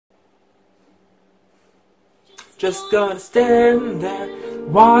Just gonna stand there,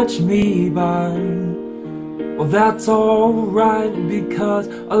 watch me burn. Well, that's alright because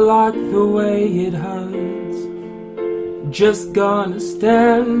I like the way it hurts. Just gonna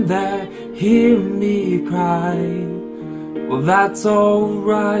stand there, hear me cry. Well, that's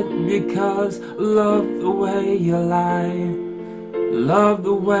alright because I love the way you lie. Love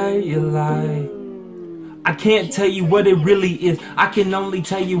the way you lie. I can't tell you what it really is, I can only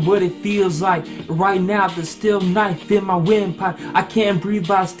tell you what it feels like. Right now the still knife in my windpipe. I can't breathe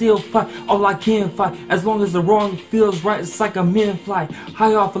but I still fight, all I can fight. As long as the wrong feels right, it's like I'm in flight.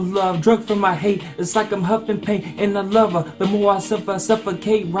 High off of love, drunk from my hate. It's like I'm huffing pain and I love her. The more I suffer, I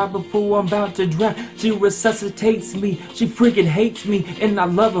suffocate right before I'm about to drown. She resuscitates me, she freaking hates me and I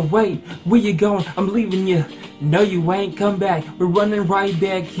love her. Wait, where you going? I'm leaving you. No, you ain't come back. We're running right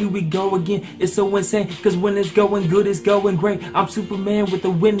back. Here we go again. It's so insane, cause when it's going good, it's going great. I'm Superman with the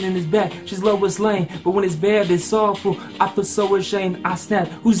wind in his back. She's Lois Lane, but when it's bad, it's awful. I feel so ashamed. I snap.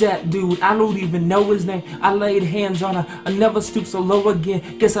 Who's that dude? I don't even know his name. I laid hands on her. I never stoop so low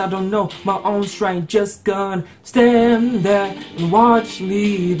again. Guess I don't know my own strength. Just gonna stand there and watch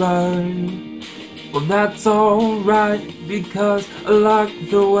me burn. Well, that's alright because I like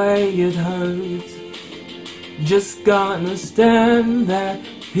the way it hurts. Just gonna stand there,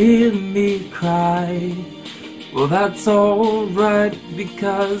 hear me cry. Well, that's alright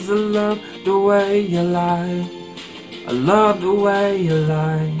because I love the way you lie. I love the way you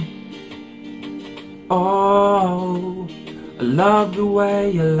lie. Oh, I love the way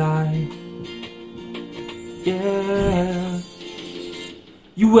you lie. Yeah.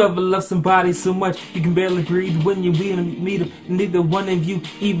 You ever love somebody so much you can barely breathe when you meet them? Neither one of you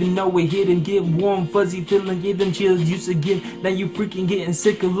even know it hit and get warm, fuzzy feeling, give them chills used to get. Now you freaking getting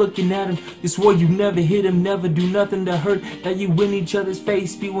sick of looking at him. You swore you never hit him, never do nothing to hurt. Now you in each other's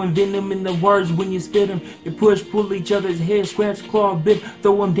face, spewing venom in the words when you spit them. You push, pull each other's hair, scratch, claw, bit,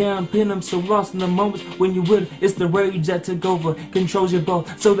 throw them down, pin them. So lost in the moments when you with it, it's the rage that took over, controls you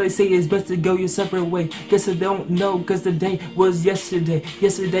both. So they say it's best to go your separate way. Guess I don't know, cause the day was yesterday.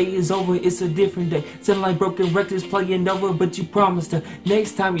 Yesterday is over, it's a different day. Sound like broken records playing over, but you promised her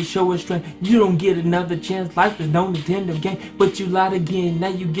next time you show us strength, you don't get another chance. Life is no Nintendo game, but you lied again. Now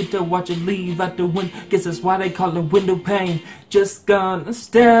you get to watch it leave out the window. Guess that's why they call it window pane. Just gonna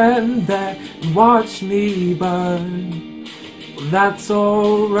stand there and watch me burn. Well, that's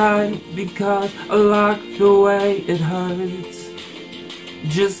alright because I like the way it hurts.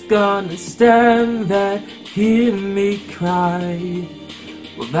 Just gonna stand there, hear me cry.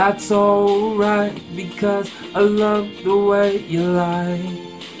 Well, that's alright because I love the way you lie.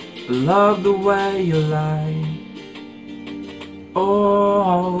 I love the way you lie.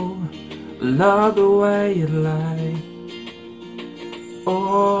 Oh, I love the way you lie.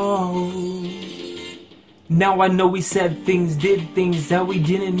 Oh. Now I know we said things, did things that we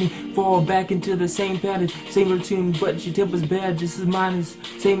didn't mean. Fall back into the same pattern, same routine, but your temper's bad, just as mine is.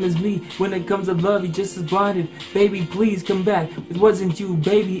 Same as me, when it comes to love, you're just as blinded. Baby, please come back. It wasn't you,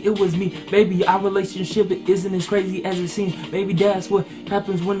 baby, it was me. Baby, our relationship isn't as crazy as it seems. Maybe that's what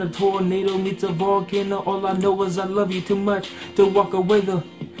happens when a tornado meets a volcano. All I know is I love you too much to walk away though.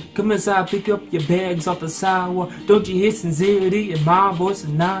 Come inside, pick up your bags off the sidewalk. Don't you hear sincerity in my voice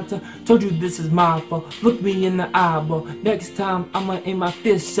and nonsense? Told you this is my fault. Look me in the eyeball. Next time I'ma aim my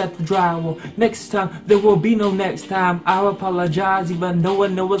fists at the drywall. Next time there will be no next time. I apologize even though I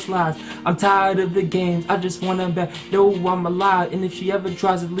know it's lies. I'm tired of the games, I just want them back. No, I'm alive, and if she ever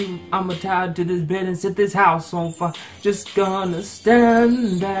tries to leave, I'ma tie her to this bed and set this house on fire. Just gonna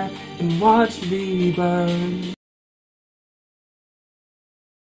stand there and watch me burn.